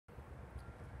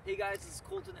Hey guys, this is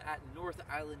Colton at North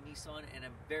Island Nissan, and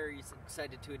I'm very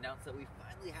excited to announce that we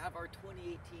finally have our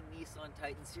 2018 Nissan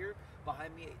Titans here. Behind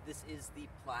me, this is the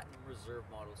Platinum Reserve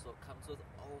model, so it comes with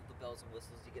all of the bells and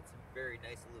whistles. You get some very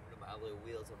nice aluminum alloy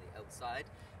wheels on the outside,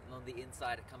 and on the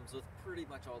inside it comes with pretty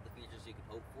much all the features you can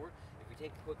hope for. If you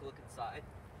take a quick look inside,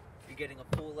 you're getting a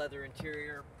full leather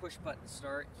interior, push button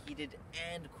start, heated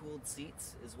and cooled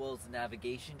seats, as well as the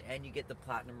navigation, and you get the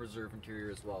Platinum Reserve interior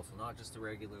as well, so not just the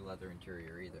regular leather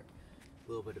interior either. A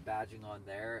little bit of badging on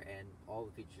there and all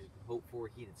the features you can hope for.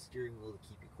 Heated steering wheel to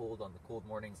keep you cold on the cold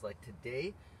mornings like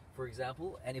today, for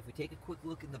example. And if we take a quick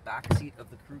look in the back seat of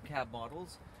the crew cab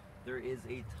models, there is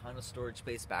a ton of storage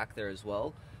space back there as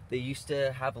well. They used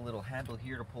to have a little handle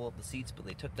here to pull up the seats, but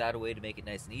they took that away to make it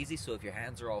nice and easy. So if your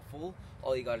hands are all full,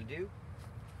 all you got to do,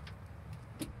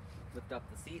 lift up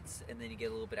the seats, and then you get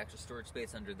a little bit extra storage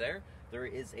space under there. There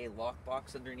is a lock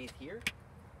box underneath here.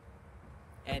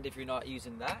 And if you're not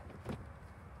using that,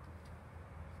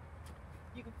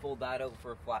 you can fold that out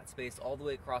for a flat space all the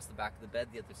way across the back of the bed.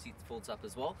 The other seat folds up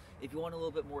as well. If you want a little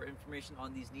bit more information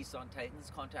on these Nissan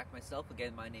Titans, contact myself.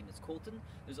 Again, my name is Colton.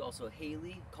 There's also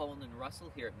Haley, Colin, and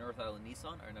Russell here at North Island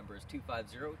Nissan. Our number is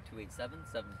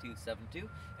 250-287-7272,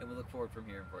 and we look forward from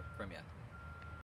hearing from you.